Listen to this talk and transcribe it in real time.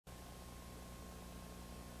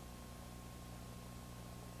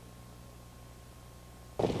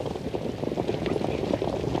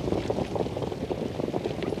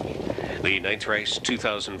The 9th race,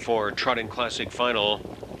 2004 Trotting Classic Final.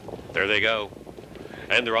 There they go.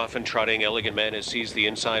 And they're off and trotting. Elegant Man has seized the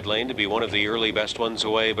inside lane to be one of the early best ones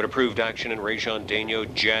away, but approved action in Rajon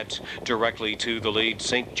Daigneault Jet directly to the lead.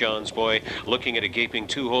 St. John's Boy looking at a gaping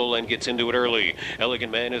two-hole and gets into it early.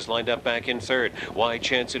 Elegant Man is lined up back in third. Wide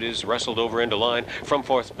Chance It is wrestled over into line. From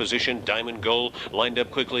fourth position, Diamond Goal lined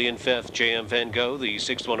up quickly in fifth. J.M. Van Gogh, the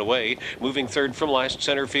sixth one away, moving third from last,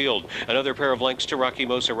 center field. Another pair of lengths to Rocky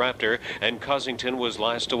Mosa Raptor, and Cossington was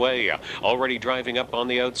last away. Already driving up on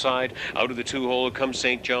the outside. Out of the two-hole comes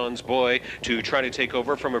St. John's Boy to try to take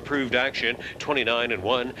over from approved action.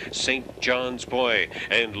 29-1, St. John's Boy.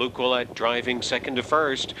 And Luke Willett driving second to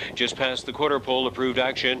first, just past the quarter pole. Approved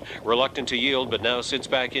action, reluctant to yield, but now sits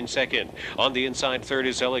back in second. On the inside third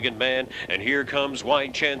is Elegant Man, and here comes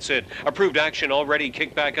Wide Chance It. Approved action already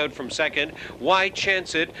kicked back out from second. Wide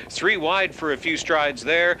Chance It, three wide for a few strides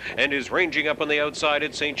there, and is ranging up on the outside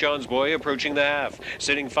at St. John's Boy, approaching the half.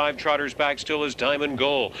 Sitting five trotters back still is Diamond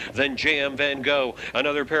Goal. Then J.M. Van Gogh,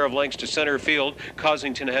 another pair of lengths to center field.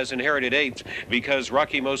 Cossington has inherited eighth because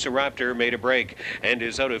Rocky Mosa Raptor made a break and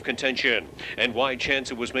is out of contention. And Wide Chance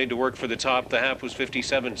It was made to work for the top. The half was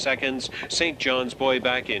 57 seconds. St. John's Boy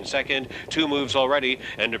back in second. Two moves already,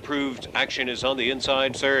 and approved action is on the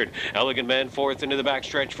inside third. Elegant Man fourth into the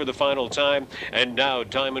backstretch for the final time. And now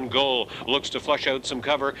Diamond Goal looks to flush out some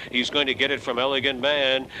cover. He's going to get it from Elegant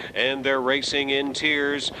Man, and they're racing in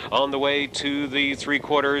tiers on the way to the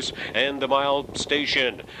three-quarters and the mile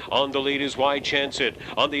station. On the lead is Wide Chance It.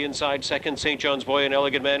 On the inside second, St. John's Boy, and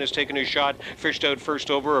Elegant Man has taken his shot. Fished out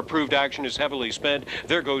first over. Approved action is heavily spent.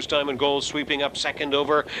 There goes Diamond Goal sweeping up second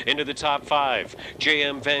over into the top five.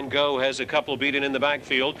 J.M. Van Gogh has a couple beaten in the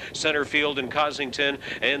backfield. Center field and Cossington,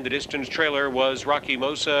 and the distance trailer was Rocky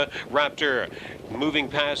Mosa Raptor. Moving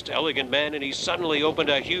past Elegant Man, and he suddenly opened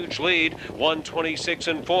a huge lead.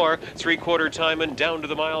 1:26-4, three-quarter time, and down to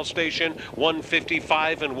the mile station.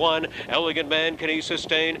 1:55-1. Elegant Man, can he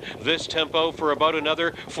sustain this tempo for about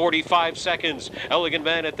another 45 seconds? Elegant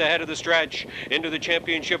Man at the head of the stretch into the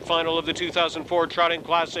championship final of the 2004 Trotting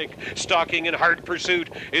Classic. Stalking in hard pursuit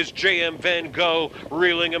is J.M. Van Gogh,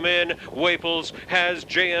 reeling him in. Waples has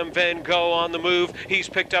J.M. Van Gogh on the move. He's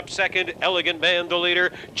picked up second. Elegant Man the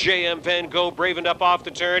leader. J.M. Van Gogh bravened up off the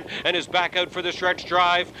turn and is back out for the stretch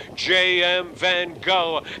drive. J.M. Van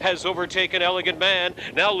Gogh has overtaken Elegant Man.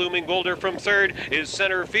 Now looming bolder from third is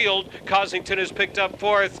center field. Cossington has picked up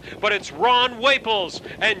fourth, but it's Ron Waples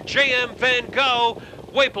and J.M. Van Gogh.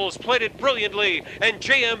 Waples played it brilliantly, and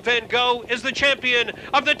J.M. Van Gogh is the champion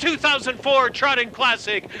of the 2004 Trotting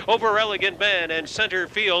Classic over Elegant Man and center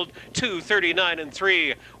field.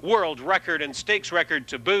 2:39-3, world record and stakes record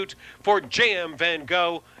to boot for J.M. Van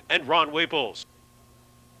Gogh and Ron Waples.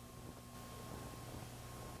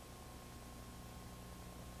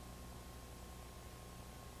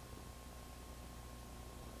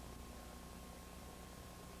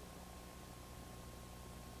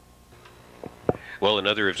 Well,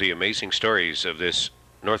 another of the amazing stories of this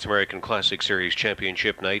North American Classic Series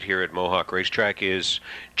Championship night here at Mohawk Racetrack is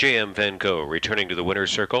J.M. Van Gogh returning to the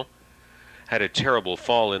winner's circle. Had a terrible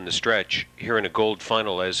fall in the stretch here in a gold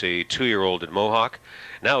final as a 2-year-old at Mohawk.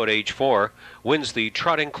 Now at age 4, wins the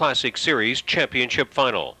Trotting Classic Series Championship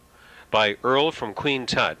Final by Earl from Queen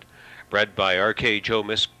Tut, bred by R.K. Joe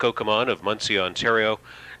Miskokamon of Muncie, Ontario,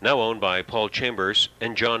 now owned by Paul Chambers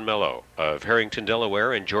and John Mello of Harrington,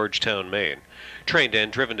 Delaware and Georgetown, Maine. Trained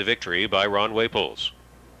and driven to victory by Ron Waples.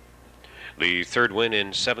 The third win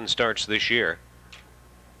in 7 starts this year.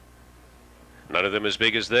 None of them as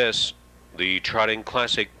big as this. The Trotting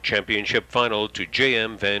Classic Championship Final to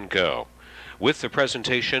J.M. Van Gogh. With the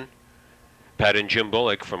presentation, Pat and Jim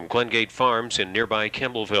Bullock from Glengate Farms in nearby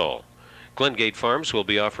Campbellville. Glengate Farms will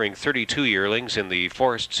be offering 32 yearlings in the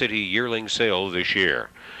Forest City yearling sale this year.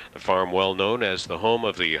 The farm well known as the home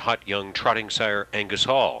of the hot young trotting sire Angus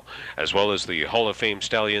Hall, as well as the Hall of Fame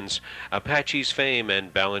stallions Apache's Fame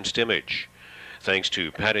and Balanced Image. Thanks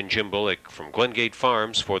to Pat and Jim Bullock from Glengate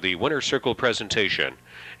Farms for the Winner's Circle presentation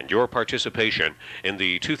and your participation in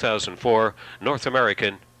the 2004 North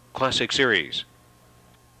American Classic Series.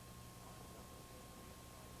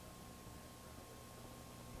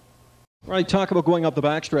 All right, talk about going up the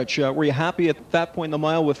backstretch. Were you happy at that point in the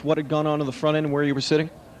mile with what had gone on in the front end and where you were sitting?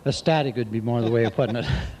 Ecstatic would be more the way of putting it.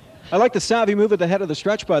 I like the savvy move at the head of the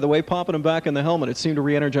stretch, by the way, popping him back in the helmet. It seemed to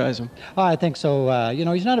re-energize him. Oh, I think so. You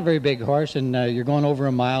know, he's not a very big horse, and you're going over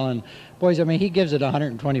a mile, and boys, I mean, he gives it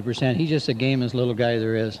 120%. He's just the gamest little guy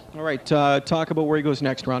there is. All right, talk about where he goes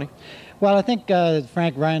next, Ronnie. Well, I think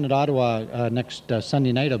Frank Ryan at Ottawa next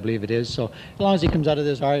Sunday night, I believe it is. So as long as he comes out of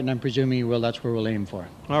this all right, and I'm presuming he will, that's where we'll aim for.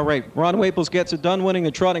 All right, Ron Waples gets it done winning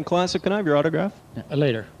the Trotting Classic. Can I have your autograph?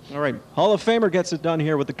 Later. All right, Hall of Famer gets it done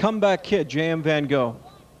here with the comeback kid, J.M. Van Gogh.